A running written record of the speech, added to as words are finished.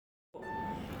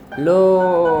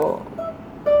לא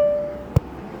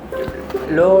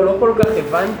כל כך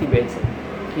הבנתי בעצם,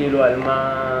 כאילו על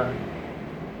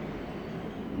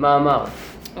מה אמרת.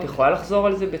 את יכולה לחזור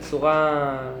על זה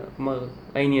בצורה, כלומר,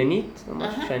 העניינית, או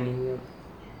משהו שאני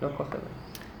לא כל כך הבנתי.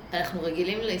 אנחנו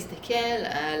רגילים להסתכל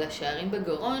על השערים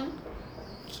בגרון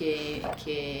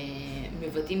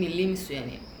כמבטאים מילים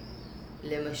מסוימים.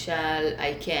 למשל,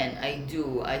 I can, I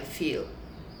do, I feel.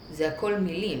 זה הכל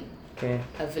מילים. כן.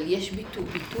 אבל יש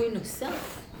ביטוי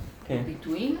נוסף,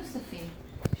 ביטויים נוספים,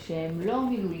 שהם לא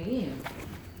מילוליים.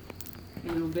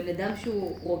 כאילו, בן אדם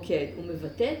שהוא רוקד, הוא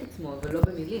מבטא את עצמו, אבל לא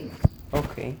במילים.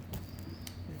 אוקיי.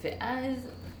 ואז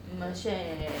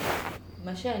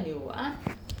מה שאני רואה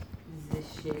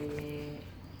זה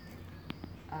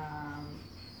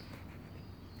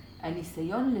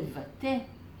הניסיון לבטא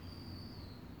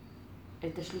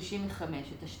את ה-35,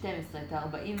 את ה-12, את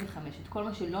ה-45, את כל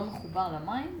מה שלא מחובר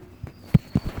למים,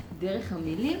 דרך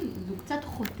המילים, זה קצת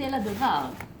חוטא לדבר.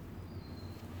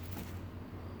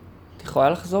 את יכולה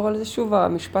לחזור על זה שוב,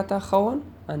 המשפט האחרון?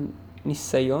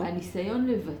 הניסיון? הניסיון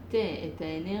לבטא את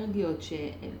האנרגיות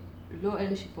שלא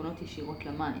אלה שפונות ישירות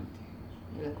למיינד,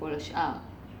 אלא כל השאר.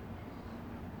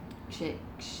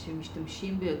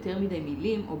 כשמשתמשים ביותר מדי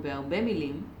מילים או בהרבה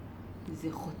מילים, זה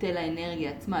חוטא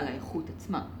לאנרגיה עצמה, לאיכות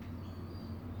עצמה.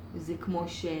 זה כמו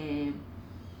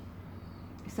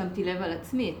ששמתי לב על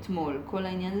עצמי אתמול, כל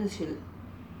העניין הזה של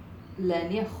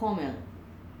להניח חומר.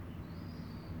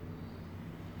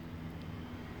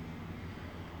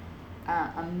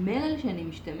 המלל שאני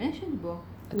משתמשת בו...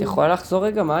 את יכולה לחזור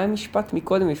רגע, מה היה המשפט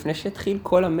מקודם, לפני שהתחיל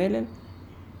כל המלל?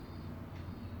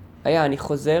 אני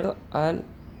חוזר על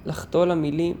לחטוא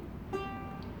למילים.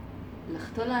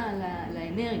 לחטוא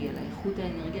לאנרגיה, לאיכות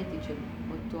האנרגטית של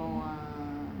אותו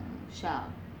השער,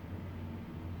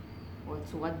 או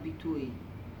הצורת ביטוי.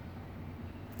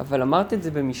 אבל אמרת את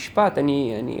זה במשפט,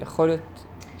 אני יכול להיות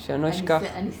שאני לא אשכח.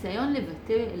 הניסיון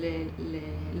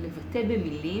לבטא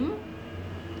במילים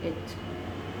את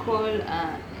כל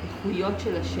האיכויות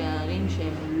של השערים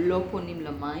שהם לא פונים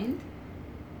למיינד.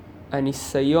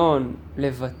 הניסיון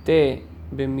לבטא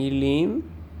במילים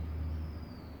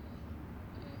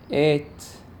את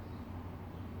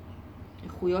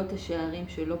איכויות השערים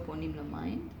שלא פונים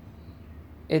למיינד.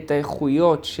 את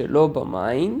האיכויות שלא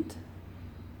במיינד.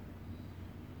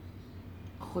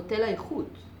 חוטא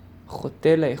לאיכות. חוטא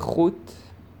לאיכות.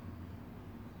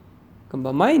 גם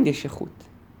במיינד יש איכות.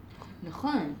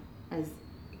 נכון. אז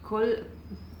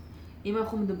אם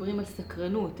אנחנו מדברים על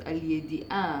סקרנות, על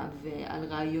ידיעה ועל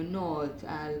רעיונות,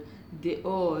 על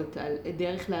דעות, על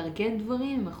דרך לארגן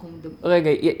דברים, אנחנו מדברים... רגע,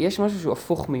 יש משהו שהוא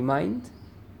הפוך ממיינד?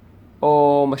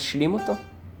 או משלים אותו?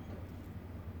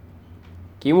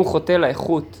 כי אם הוא חוטא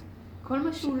לאיכות... כל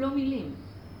מה שהוא לא מילים.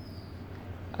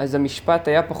 אז המשפט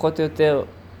היה פחות או יותר...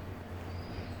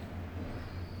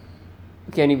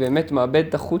 כי אני באמת מאבד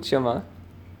את החוט שמה.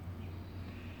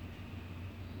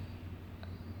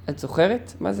 את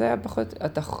זוכרת? מה זה היה פחות?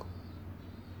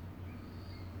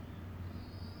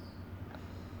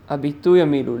 הביטוי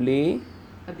המילולי.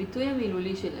 הביטוי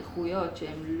המילולי של איכויות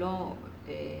שהן לא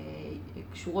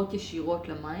קשורות ישירות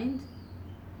למיינד,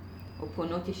 או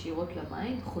פונות ישירות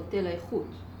למיינד, חוטא לאיכות.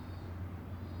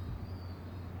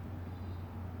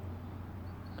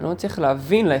 אני לא צריך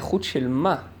להבין לאיכות של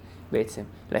מה בעצם.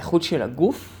 לאיכות של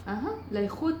הגוף?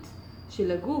 לאיכות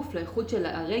של הגוף, לאיכות של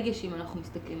הרגש, אם אנחנו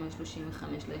מסתכלים על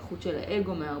 35, לאיכות של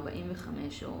האגו מ-45,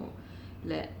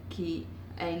 כי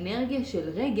האנרגיה של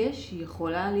רגש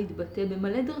יכולה להתבטא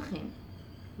במלא דרכים,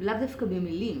 לאו דווקא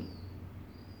במילים.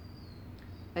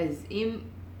 אז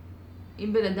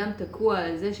אם בן אדם תקוע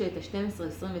על זה שאת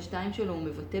ה-12-22 שלו הוא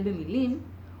מבטא במילים,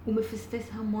 הוא מפספס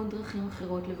המון דרכים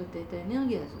אחרות לבטא את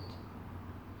האנרגיה הזאת.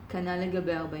 כנ"ל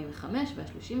לגבי 45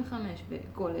 וה-35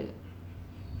 וכל אלה.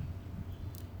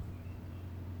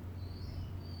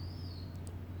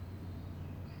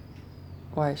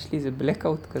 וואי, יש לי איזה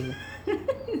בלקאוט כזה.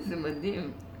 זה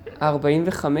מדהים.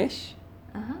 45?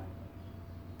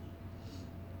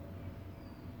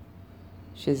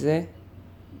 שזה?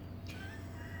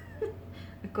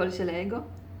 הקול של האגו?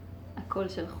 הקול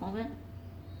של חומר?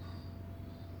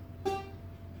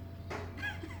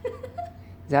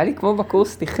 זה היה לי כמו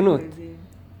בקורס תכנות.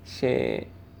 שלא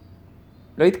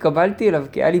התקבלתי אליו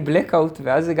כי היה לי בלקאוט,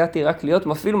 ואז הגעתי רק להיות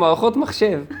מפעיל מערכות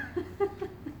מחשב.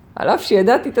 על אף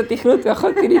שידעתי את התכנות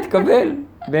ויכולתי להתקבל,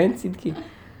 ואין צדקי.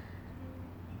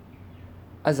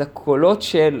 אז הקולות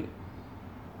של,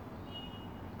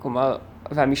 כלומר,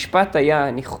 והמשפט היה,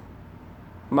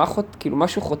 כאילו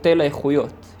משהו חוטא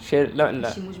לאיכויות.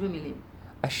 השימוש במילים.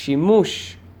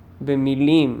 השימוש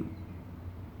במילים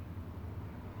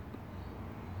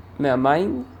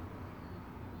מהמיינד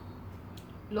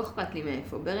לא אכפת לי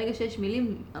מאיפה. ברגע שיש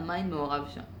מילים, המיינד מעורב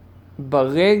שם.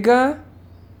 ברגע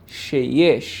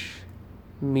שיש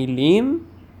מילים,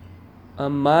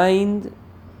 המיינד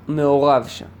מעורב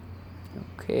שם.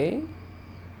 אוקיי?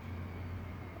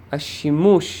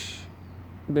 השימוש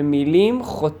במילים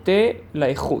חוטא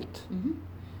לאיכות.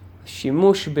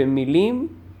 השימוש במילים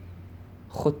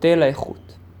חוטא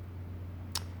לאיכות.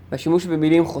 והשימוש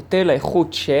במילים חוטא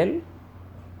לאיכות של,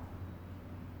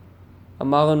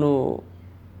 אמרנו,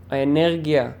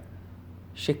 האנרגיה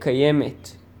שקיימת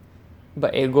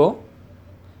באגו,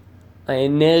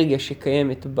 האנרגיה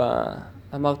שקיימת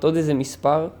אמרת עוד איזה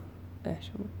מספר?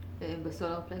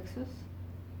 בסולר פלקסוס?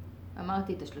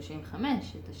 אמרתי את ה-35,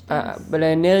 את ה-12.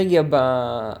 לאנרגיה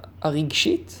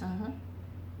הרגשית,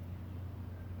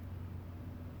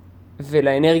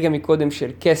 ולאנרגיה מקודם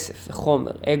של כסף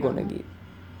וחומר, אגו נגיד.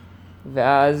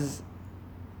 ואז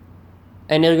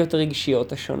האנרגיות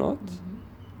הרגשיות השונות.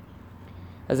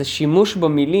 אז השימוש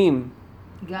במילים...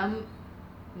 גם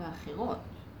לאחרות.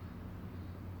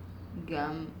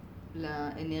 גם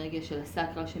לאנרגיה של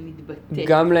הסקרה שמתבטאת.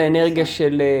 גם לאנרגיה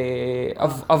של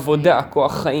עבודה,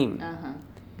 כוח חיים.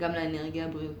 גם לאנרגיה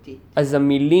הבריאותית. אז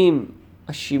המילים,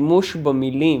 השימוש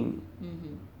במילים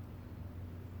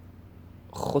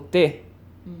חוטא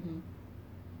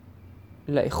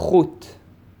לאיכות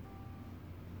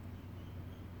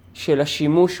של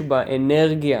השימוש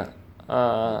באנרגיה,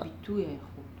 ביטוי האיכות.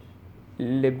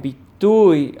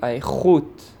 לביטוי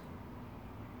האיכות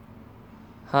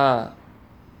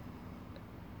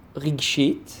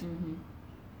הרגשית,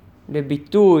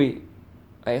 לביטוי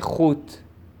האיכות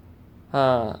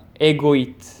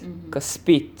האגואית,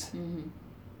 כספית,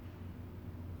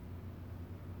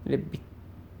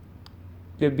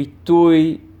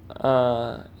 לביטוי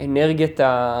אנרגיית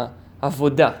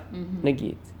העבודה,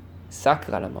 נגיד.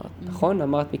 סקרל אמרת, נכון?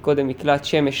 אמרת מקודם מקלט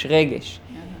שמש, רגש,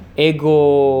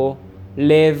 אגו,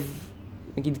 לב,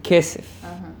 נגיד כסף,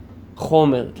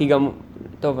 חומר, כי גם,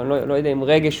 טוב, אני לא יודע אם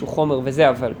רגש הוא חומר וזה,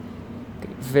 אבל,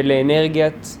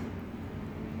 ולאנרגיית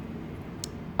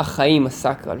החיים,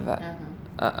 הסקרל,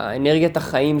 האנרגיית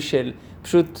החיים של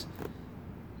פשוט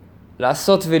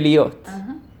לעשות ולהיות.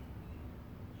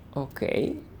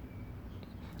 אוקיי.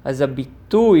 אז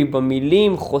הביטוי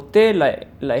במילים חוטא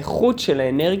לאיכות של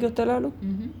האנרגיות הללו?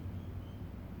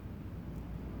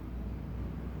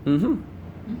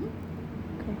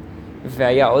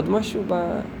 והיה עוד משהו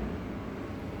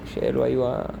שאלו היו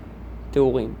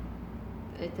התיאורים?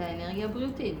 את האנרגיה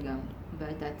הבריאותית גם,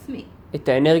 ואת העצמי. את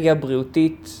האנרגיה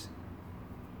הבריאותית,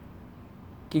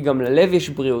 כי גם ללב יש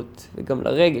בריאות, וגם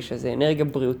לרגש, אז זה אנרגיה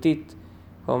בריאותית,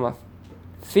 כלומר,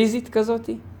 פיזית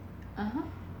כזאתי?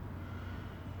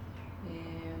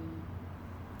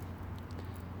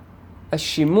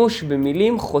 השימוש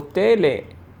במילים חוטא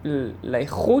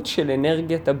לאיכות של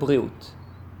אנרגיית הבריאות.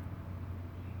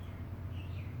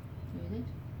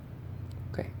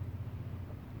 אוקיי.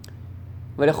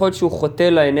 אבל יכול להיות שהוא חוטא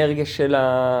לאנרגיה של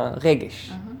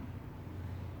הרגש.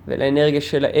 ולאנרגיה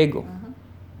של האגו.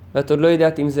 ואת עוד לא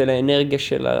יודעת אם זה לאנרגיה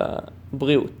של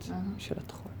הבריאות, של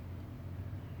התחום.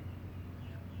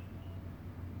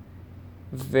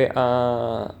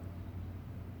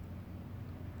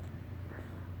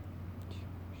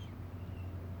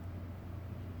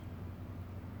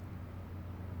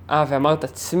 ואמרת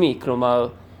עצמי, כלומר,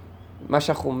 מה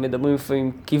שאנחנו מדברים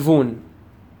לפעמים, כיוון.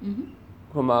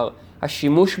 כלומר,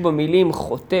 השימוש במילים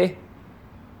חוטא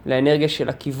לאנרגיה של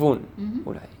הכיוון,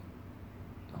 אולי.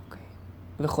 אוקיי.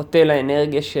 וחוטא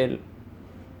לאנרגיה של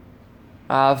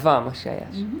האהבה, מה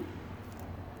שהיה שם.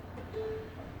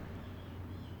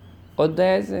 עוד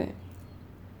היה איזה?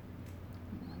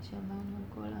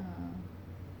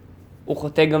 הוא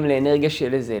חוטא גם לאנרגיה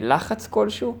של איזה לחץ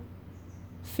כלשהו?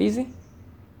 פיזי?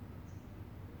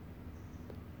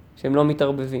 שהם לא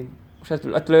מתערבבים. או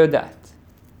שאת לא יודעת.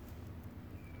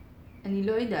 אני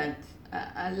לא יודעת.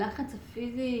 הלחץ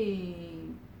הפיזי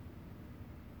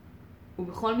הוא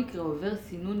בכל מקרה עובר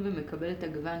סינון ומקבל את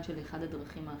הגוון של אחד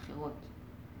הדרכים האחרות.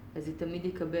 אז זה תמיד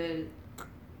יקבל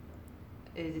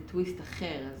איזה טוויסט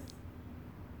אחר.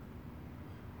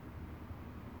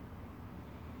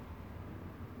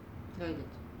 לא יודעת.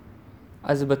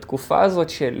 אז בתקופה הזאת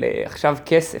של עכשיו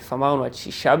כסף, אמרנו עד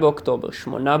 6 באוקטובר,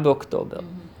 8 באוקטובר,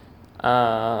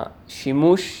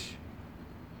 השימוש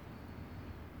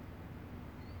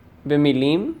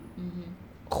במילים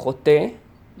חוטא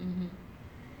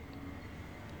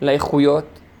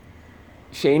לאיכויות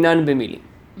שאינן במילים.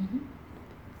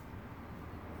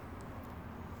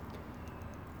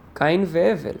 קין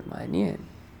והבל, מעניין.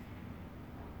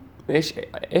 יש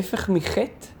הפך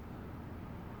מחטא?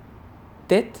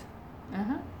 טט?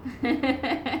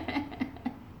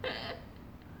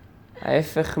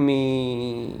 ההפך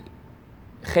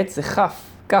חץ זה חף,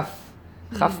 כף.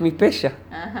 חף מפשע.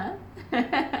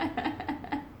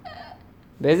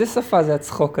 באיזה שפה זה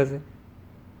הצחוק הזה?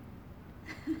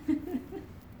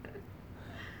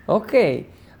 אוקיי,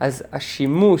 אז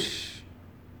השימוש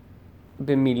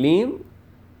במילים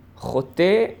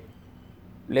חוטא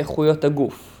לאיכויות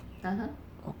הגוף.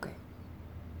 אוקיי.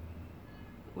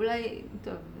 אולי,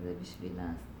 טוב, זה בשביל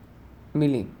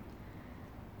מילים.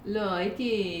 לא,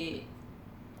 הייתי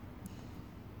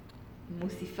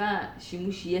מוסיפה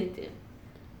שימוש יתר,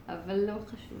 אבל לא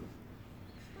חשוב.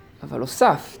 אבל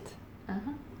הוספת.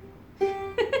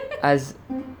 אז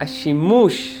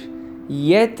השימוש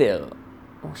יתר,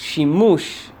 או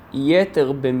שימוש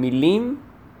יתר במילים,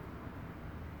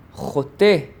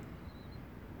 חוטא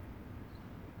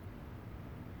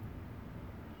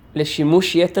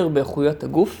לשימוש יתר באיכויות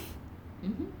הגוף?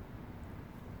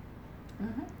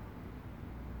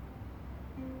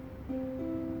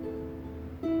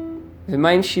 ומה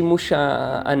עם שימוש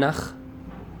האנך?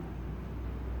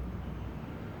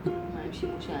 מה עם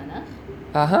שימוש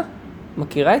האנך?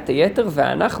 מכירה את היתר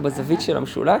והאנך בזווית של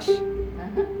המשולש?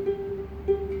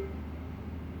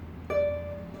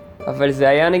 אבל זה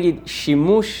היה נגיד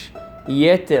שימוש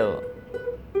יתר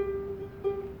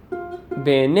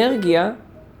באנרגיה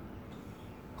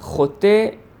חוטא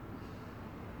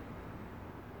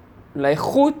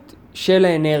לאיכות של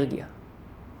האנרגיה.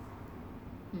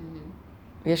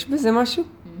 יש בזה משהו?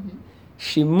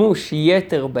 שימוש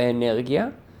יתר באנרגיה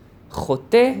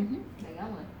חוטא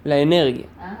לאנרגיה.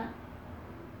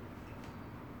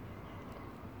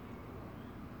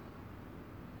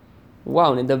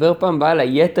 וואו, נדבר פעם הבאה על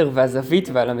היתר והזווית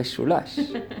ועל המשולש.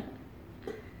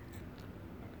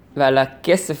 ועל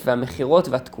הכסף והמחירות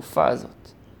והתקופה הזאת.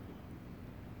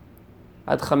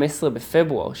 עד 15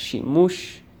 בפברואר,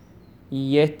 שימוש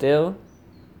יתר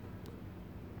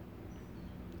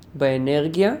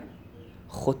באנרגיה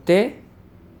חוטא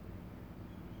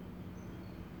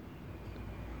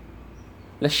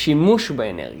לשימוש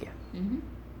באנרגיה.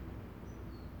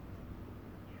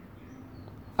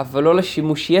 אבל לא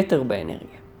לשימוש יתר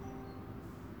באנרגיה.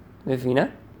 מבינה?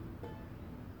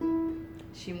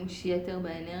 שימוש יתר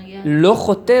באנרגיה? לא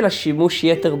חוטא לשימוש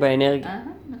יתר באנרגיה.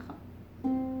 נכון.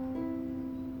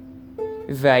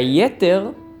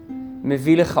 והיתר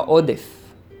מביא לך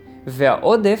עודף.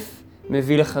 והעודף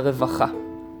מביא לך רווחה.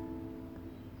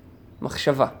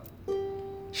 מחשבה.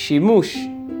 שימוש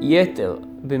יתר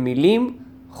במילים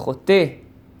חוטא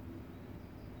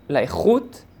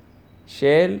לאיכות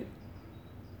של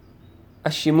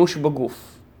השימוש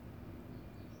בגוף.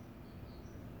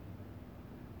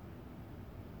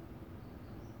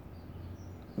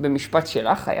 במשפט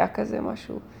שלך היה כזה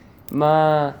משהו?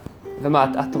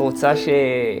 ומה, את רוצה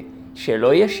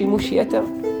שלא יהיה שימוש יתר?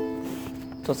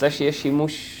 את רוצה שיהיה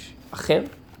שימוש אחר?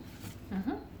 אני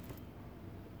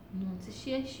רוצה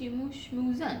שיהיה שימוש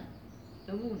מאוזן,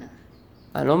 לא מונח.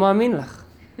 אני לא מאמין לך.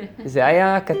 זה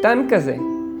היה קטן כזה.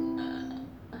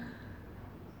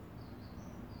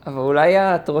 אבל אולי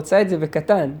את רוצה את זה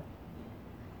בקטן.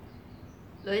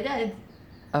 לא יודעת.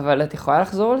 אבל את יכולה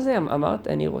לחזור על זה? אמרת,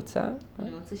 אני רוצה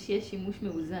שיהיה שימוש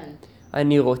מאוזן.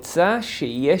 אני רוצה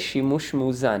שיהיה שימוש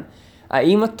מאוזן.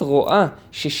 האם את רואה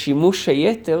ששימוש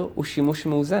היתר הוא שימוש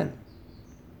מאוזן?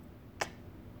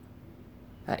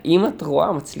 האם את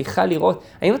רואה, מצליחה לראות,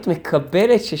 האם את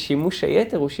מקבלת ששימוש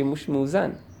היתר הוא שימוש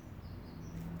מאוזן?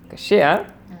 קשה,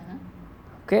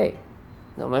 אוקיי.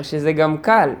 זה אומר שזה גם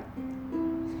קל.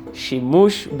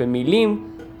 שימוש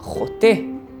במילים חוטא.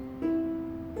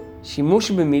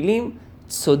 שימוש במילים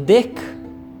צודק.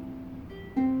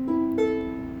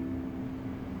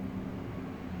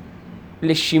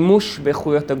 לשימוש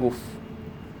באיכויות הגוף.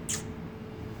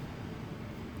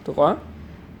 את רואה?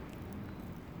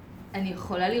 אני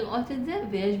יכולה לראות את זה,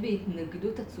 ויש בי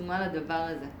התנגדות עצומה לדבר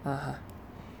הזה.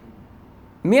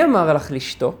 מי אמר לך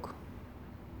לשתוק?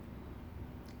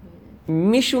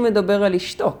 מישהו מדבר על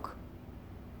לשתוק.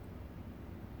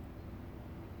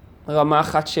 רמה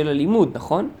אחת של הלימוד,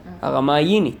 נכון? הרמה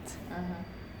היינית.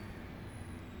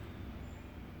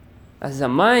 אז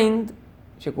המיינד,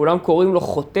 שכולם קוראים לו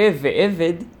חוטא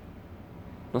ועבד,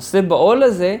 נושא בעול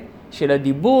הזה של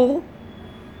הדיבור,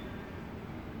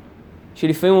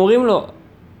 שלפעמים אומרים לו,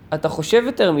 אתה חושב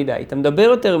יותר מדי, אתה מדבר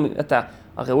יותר מדי,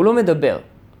 הרי הוא לא מדבר.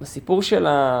 בסיפור של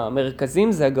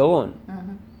המרכזים זה הגרון.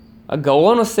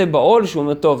 הגרון עושה בעול שהוא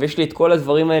אומר, טוב, יש לי את כל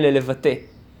הדברים האלה לבטא.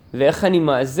 ואיך אני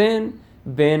מאזן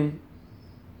בין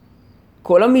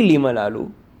כל המילים הללו,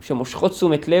 שמושכות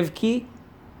תשומת לב כי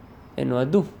הן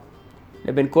נועדו,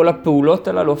 לבין כל הפעולות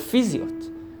הללו הפיזיות.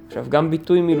 עכשיו, גם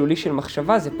ביטוי מילולי של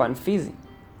מחשבה זה פן פיזי.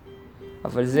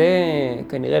 אבל זה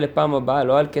כנראה לפעם הבאה,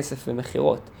 לא על כסף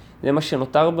ומחירות. זה מה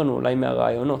שנותר בנו אולי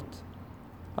מהרעיונות.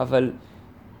 אבל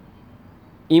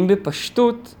אם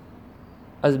בפשטות,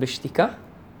 אז בשתיקה.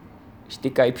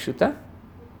 שתיקה היא פשוטה.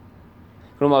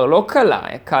 כלומר, לא קלה,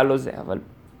 קל לו זה, אבל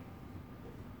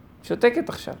שותקת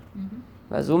עכשיו.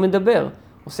 ואז הוא מדבר,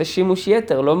 עושה שימוש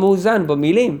יתר, לא מאוזן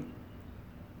במילים.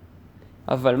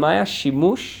 אבל מה היה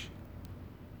שימוש?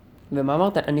 ומה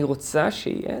אמרת? אני רוצה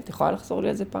שיהיה, את יכולה לחזור לי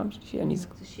על זה פעם שלישי? אני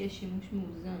רוצה שיהיה שימוש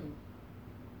מאוזן.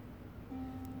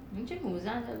 אני חושבת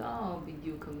שמאוזן זה לא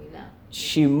בדיוק המילה.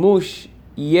 שימוש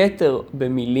יתר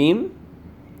במילים,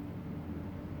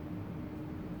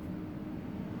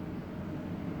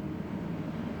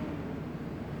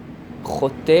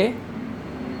 חוטא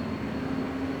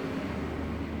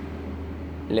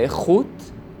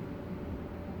לאיכות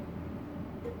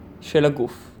של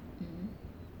הגוף.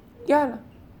 יאללה,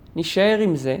 נשאר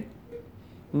עם זה,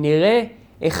 נראה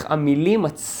איך המילים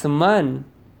עצמן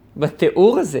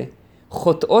בתיאור הזה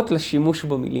חוטאות לשימוש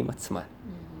במילים עצמן.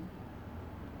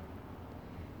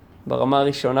 ברמה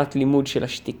הראשונת לימוד של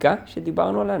השתיקה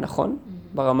שדיברנו עליה, נכון?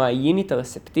 ברמה היינית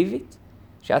הרספטיבית,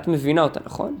 שאת מבינה אותה,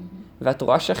 נכון? ואת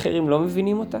רואה שאחרים לא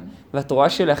מבינים אותה, ואת רואה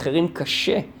שלאחרים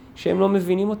קשה שהם לא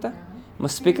מבינים אותה.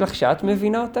 מספיק לך שאת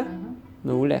מבינה אותה?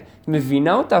 מעולה. את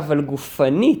מבינה אותה, אבל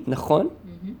גופנית, נכון?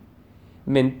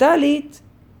 מנטלית,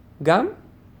 גם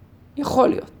יכול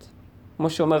להיות. כמו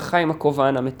שאומר חיים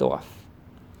הכובען המטורף.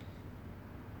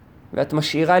 ואת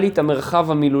משאירה לי את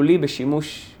המרחב המילולי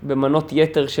בשימוש במנות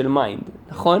יתר של מיינד,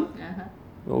 נכון?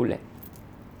 מעולה.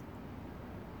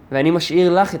 ואני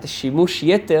משאיר לך את השימוש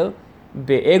יתר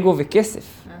באגו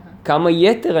וכסף. כמה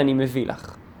יתר אני מביא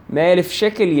לך? 100,000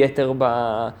 שקל יתר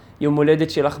ביום הולדת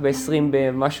שלך ב-20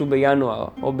 במשהו בינואר,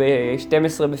 או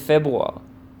ב-12 בפברואר.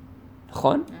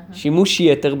 נכון? שימוש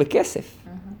יתר בכסף.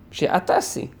 שאת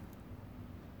תעשי.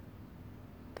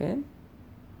 כן?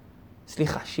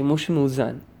 סליחה, שימוש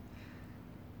מאוזן.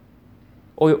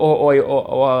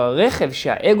 או הרכב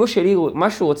שהאגו שלי, מה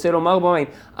שהוא רוצה לומר במים,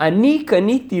 אני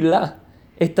קניתי לה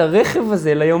את הרכב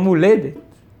הזה ליום הולדת.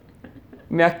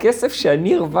 מהכסף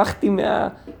שאני הרווחתי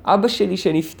מהאבא שלי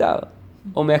שנפטר,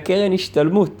 או מהקרן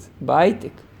השתלמות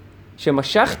בהייטק,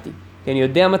 שמשכתי, כי אני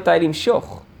יודע מתי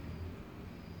למשוך.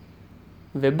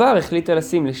 ובר החליטה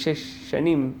לשים ל6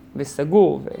 שנים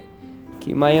בסגור,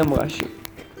 כי מה היא אמרה שהיא?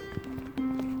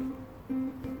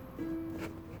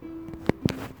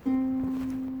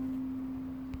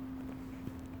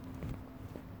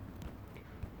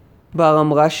 בר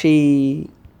אמרה שהיא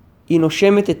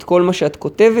נושמת את כל מה שאת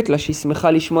כותבת לה, שהיא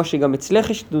שמחה לשמוע שגם אצלך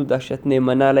יש תנודה, שאת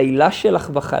נאמנה להילה שלך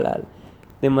בחלל.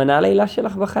 נאמנה להילה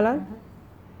שלך בחלל?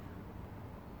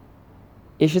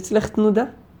 יש אצלך תנודה?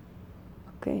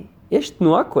 אוקיי. יש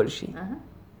תנועה כלשהי.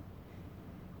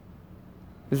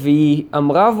 והיא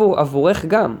אמרה עבורך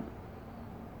גם.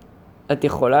 את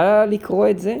יכולה לקרוא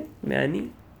את זה? מעני.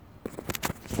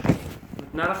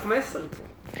 נתנה לך מסר פה.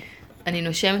 אני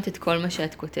נושמת את כל מה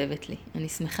שאת כותבת לי. אני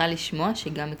שמחה לשמוע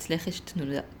שגם אצלך יש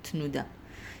תנודה,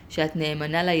 שאת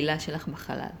נאמנה להילה שלך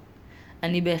בחלל.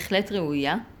 אני בהחלט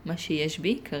ראויה, מה שיש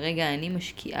בי, כרגע אני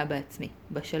משקיעה בעצמי,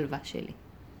 בשלווה שלי.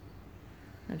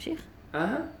 נמשיך?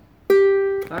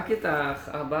 רק את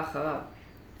הבא אחריו.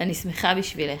 אני שמחה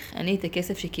בשבילך. אני את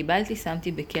הכסף שקיבלתי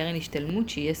שמתי בקרן השתלמות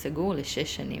שיהיה סגור ל6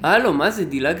 שנים. הלו, מה זה?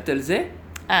 דילגת על זה?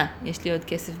 יש לי עוד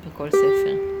כסף בכל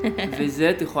ספר. וזה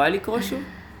את יכולה לקרוא שוב?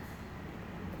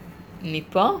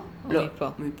 מפה או לא, מפה?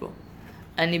 מפה.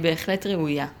 אני בהחלט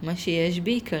ראויה. מה שיש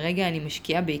בי, כרגע אני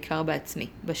משקיעה בעיקר בעצמי,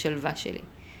 בשלווה שלי.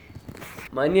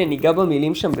 מעניין, ניגע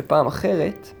במילים שם בפעם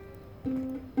אחרת.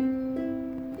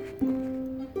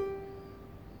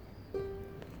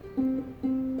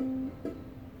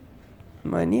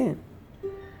 מעניין.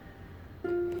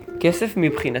 כסף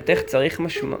מבחינתך צריך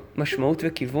משמעות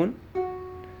וכיוון?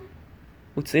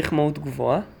 הוא צריך מהות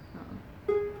גבוהה?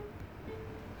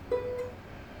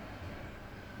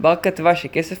 בר כתבה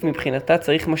שכסף מבחינתה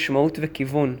צריך משמעות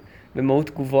וכיוון במהות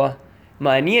גבוהה.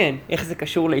 מעניין איך זה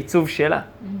קשור לעיצוב שלה.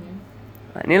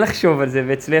 מעניין לחשוב על זה,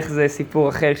 ואצלך זה סיפור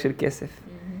אחר של כסף.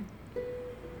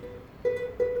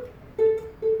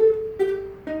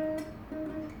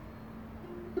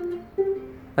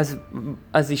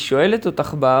 אז היא שואלת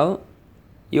אותך בר,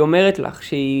 היא אומרת לך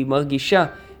שהיא מרגישה,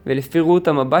 ולפי ראות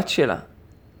המבט שלה,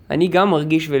 אני גם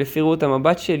מרגיש ולפי ראות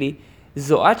המבט שלי,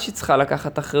 זו את שצריכה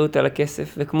לקחת אחריות על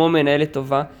הכסף, וכמו מנהלת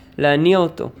טובה, להניע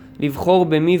אותו, לבחור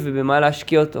במי ובמה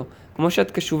להשקיע אותו. כמו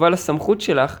שאת קשובה לסמכות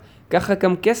שלך, ככה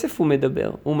גם כסף הוא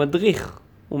מדבר, הוא מדריך,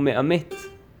 הוא מאמת.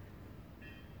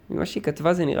 ממה שהיא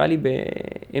כתבה זה נראה לי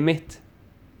באמת,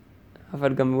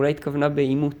 אבל גם אולי התכוונה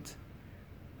באימות.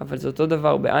 אבל זה אותו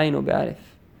דבר בעין או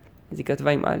באלף. אז היא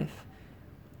כתבה עם א'.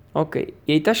 אוקיי, היא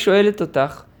הייתה שואלת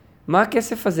אותך, מה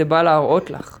הכסף הזה בא להראות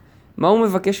לך? מה הוא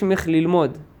מבקש ממך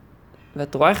ללמוד?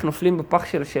 ואת רואה איך נופלים בפח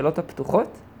של השאלות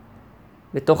הפתוחות?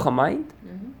 בתוך המיינד?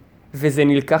 וזה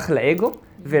נלקח לאגו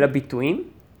ולביטויים?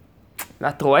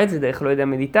 ואת רואה את זה דרך, לא יודע,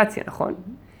 מדיטציה, נכון?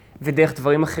 ודרך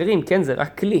דברים אחרים, כן? זה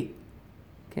רק כלי.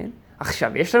 כן?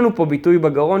 עכשיו, יש לנו פה ביטוי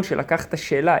בגרון שלקח את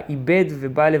השאלה, איבד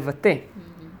ובא לבטא.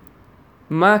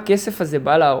 מה הכסף הזה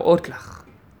בא להראות לך?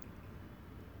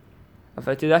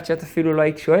 אבל את יודעת שאת אפילו לא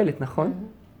היית שואלת, נכון?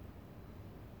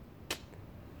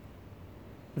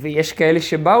 ויש כאלה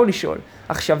שבאו לשאול.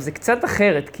 עכשיו, זה קצת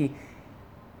אחרת, כי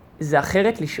זה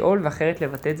אחרת לשאול ואחרת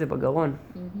לבטא את זה בגרון.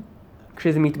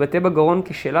 כשזה מתבטא בגרון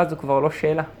כשאלה, זו כבר לא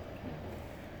שאלה.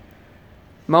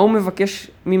 מה הוא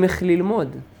מבקש ממך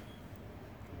ללמוד?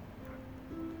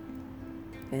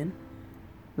 כן?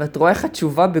 ואת רואה איך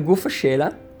התשובה בגוף השאלה?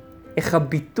 איך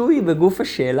הביטוי בגוף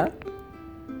השאלה?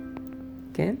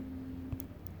 כן?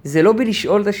 זה לא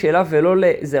בלשאול את השאלה ולא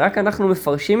זה רק אנחנו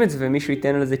מפרשים את זה ומישהו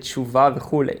ייתן על זה תשובה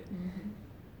וכו'.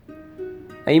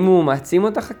 האם הוא מעצים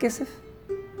אותך הכסף?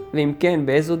 ואם כן,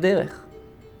 באיזו דרך?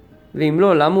 ואם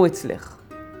לא, למה הוא אצלך?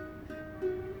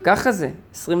 ככה זה,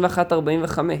 21-45.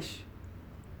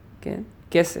 כן?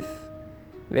 כסף.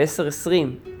 ו-10-20,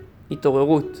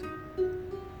 התעוררות.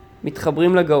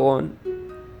 מתחברים לגרון.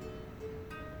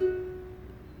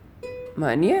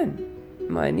 מעניין,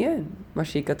 מעניין מה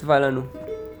שהיא כתבה לנו.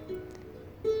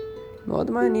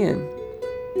 מאוד מעניין.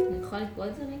 אני יכולה לקרוא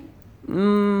את זה רגע?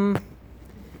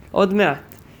 עוד מעט.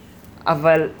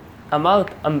 אבל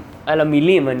אמרת על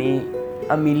המילים,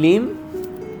 המילים,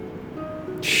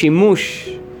 שימוש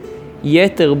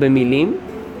יתר במילים,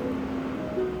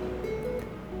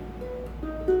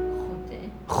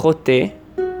 חוטא.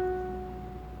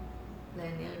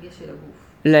 לאנרגיה של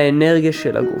הגוף. לאנרגיה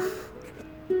של הגוף.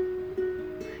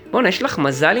 בוא'נה, יש לך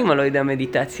מזל אם אני לא יודע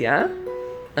מדיטציה, אה?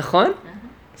 נכון?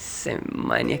 זה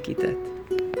מניאקית את.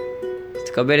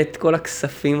 תקבל את כל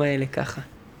הכספים האלה ככה.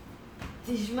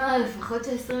 תשמע, לפחות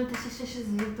ש-29-6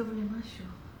 הזה יהיה טוב למשהו.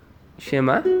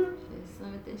 שמה? ש-29-6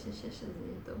 הזה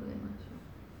יהיה טוב למשהו.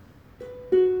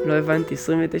 לא הבנתי, 29-6? היה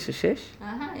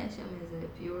שם איזה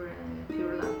pure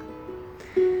luck.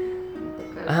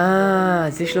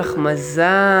 אז יש לך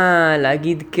מזל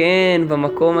להגיד כן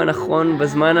במקום הנכון,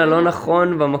 בזמן הלא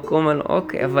נכון, במקום הלא...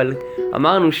 אוקיי, אבל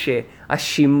אמרנו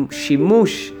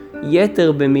שהשימוש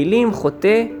יתר במילים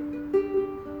חוטא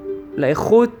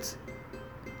לאיכות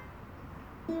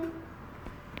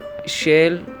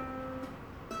של...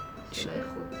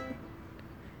 האיכות.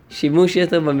 שימוש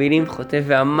יתר במילים חוטא,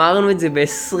 ואמרנו את זה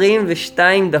ב-22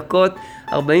 דקות,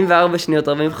 44 שניות,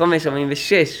 45,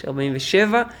 46,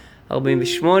 47,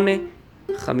 48,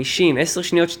 50, 10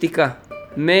 שניות שתיקה.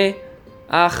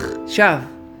 מעכשיו.